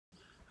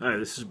Hi,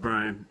 this is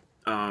Brian.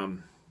 I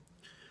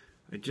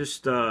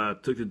just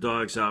took the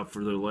dogs out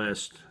for their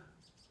last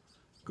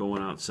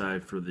going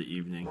outside for the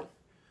evening.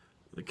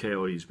 The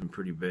coyote's been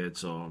pretty bad,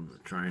 so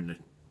I'm trying to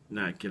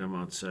not get them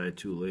outside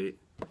too late.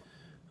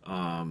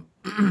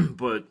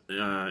 But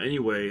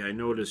anyway, I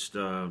noticed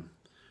in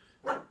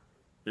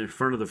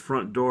front of the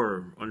front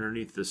door,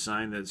 underneath the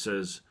sign that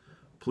says,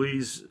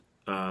 "Please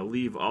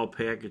leave all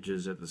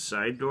packages at the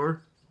side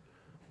door,"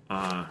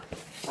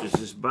 is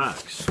this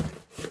box.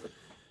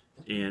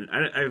 And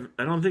I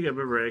don't think I've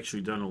ever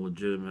actually done a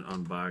legitimate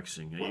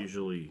unboxing. It's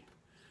usually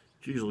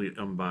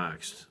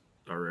unboxed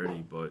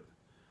already, but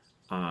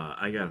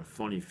I got a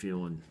funny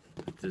feeling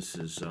that this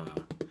is.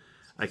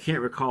 I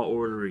can't recall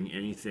ordering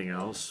anything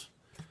else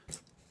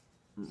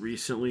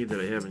recently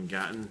that I haven't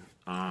gotten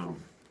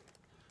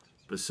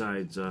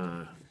besides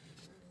a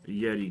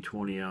YETI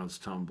 20-ounce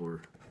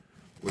tumbler,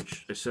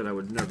 which I said I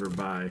would never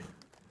buy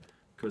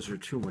because they're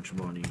too much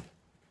money.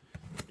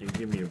 And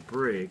give me a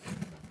break.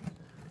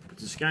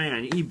 This guy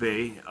on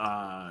eBay,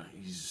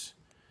 he's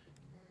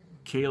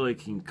K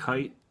like in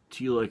Kite,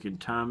 T like in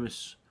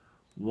Thomas,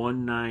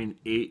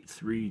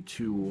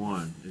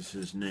 198321 is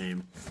his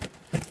name,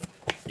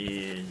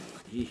 and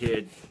he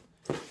had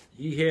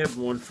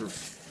one for a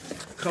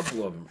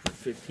couple of them for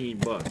 15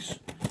 bucks,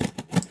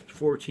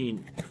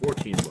 14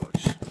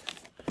 bucks,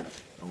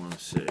 I want to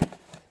say.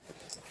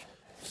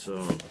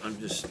 So I'm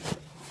just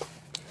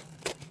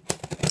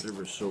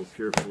ever so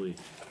carefully.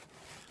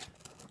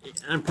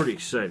 I'm pretty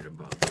excited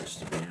about this,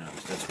 to be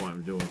honest. That's why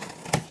I'm doing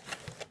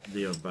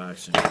the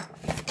unboxing.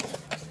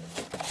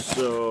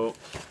 So,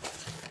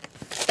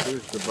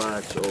 here's the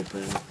box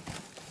open.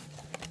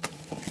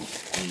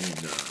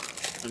 And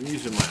I'm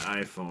using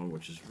my iPhone,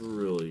 which is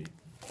really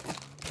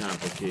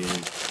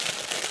complicated.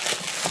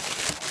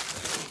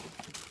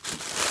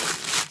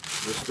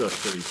 This stuff's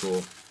pretty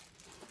cool.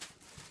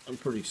 I'm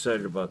pretty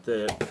excited about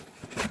that.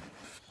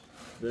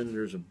 Then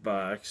there's a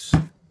box.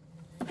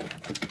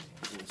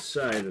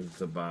 Inside of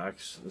the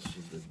box, this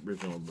is the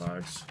original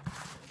box,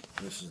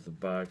 this is the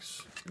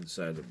box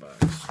inside the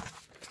box.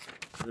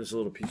 There's a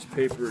little piece of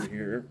paper in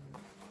here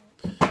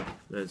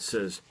that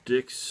says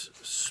Dick's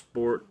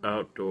Sport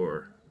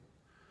Outdoor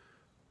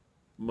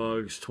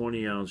Mugs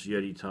 20-ounce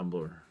YETI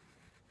tumbler.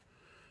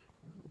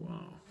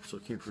 Wow, so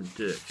it came from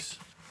Dick's,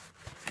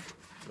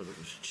 but it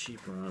was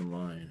cheaper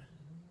online.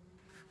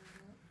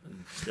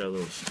 And it's got a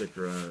little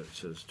sticker on it that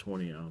says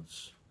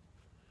 20-ounce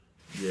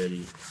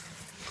YETI.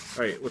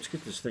 Alright, let's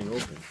get this thing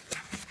open.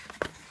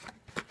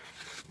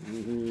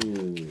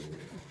 Ooh.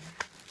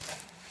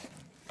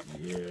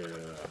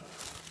 Yeah.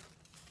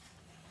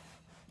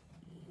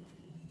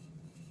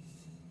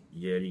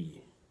 YETI.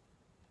 It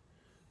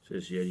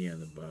says YETI on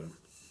the bottom.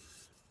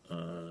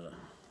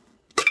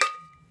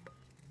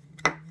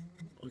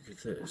 Look at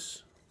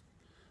this.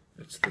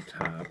 That's the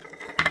top.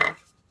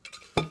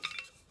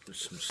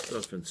 There's some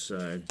stuff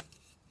inside.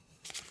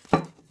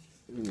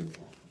 Ooh.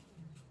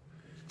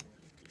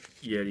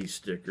 YETI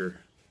sticker,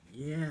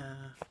 yeah.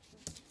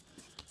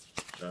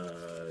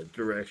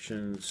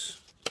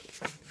 Directions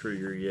for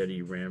your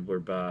YETI Rambler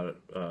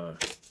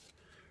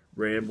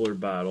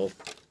bottle.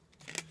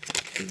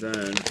 And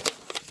then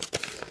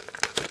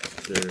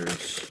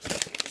there's,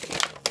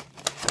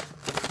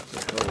 what the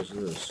hell is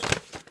this?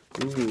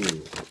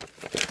 Ooh,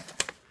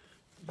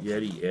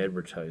 YETI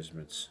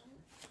advertisements.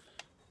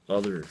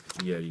 Other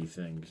YETI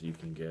things you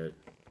can get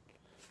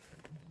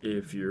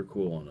if you're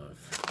cool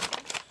enough.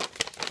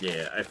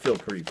 Yeah, I feel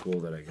pretty cool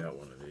that I got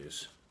one of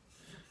these.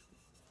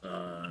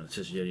 It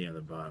says YETI on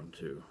the bottom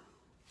too.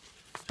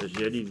 It says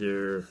YETI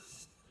there. It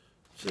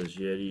says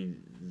YETI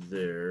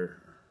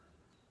there.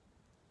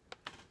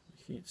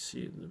 You can't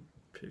see it in the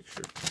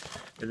picture.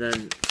 And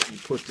then you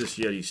put this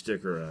YETI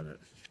sticker on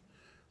it,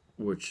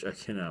 which I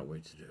cannot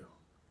wait to do.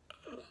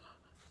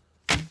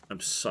 I'm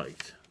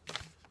psyched.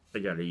 I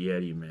got a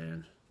YETI,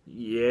 man.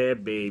 Yeah,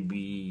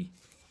 baby.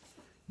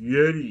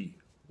 YETI.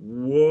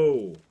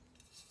 Whoa.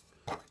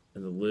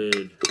 And the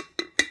lid,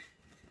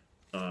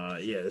 yeah,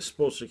 it's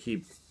supposed to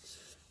keep,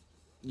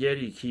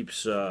 YETI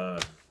keeps, I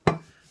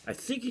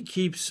think it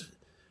keeps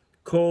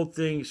cold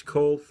things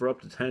cold for up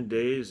to 10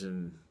 days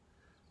and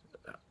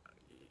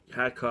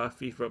hot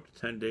coffee for up to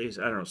 10 days.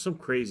 I don't know, some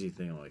crazy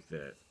thing like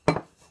that.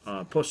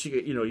 Plus,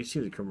 you see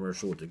the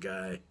commercial with the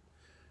guy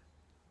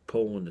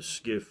pulling the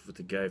skiff with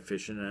the guy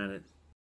fishing on it.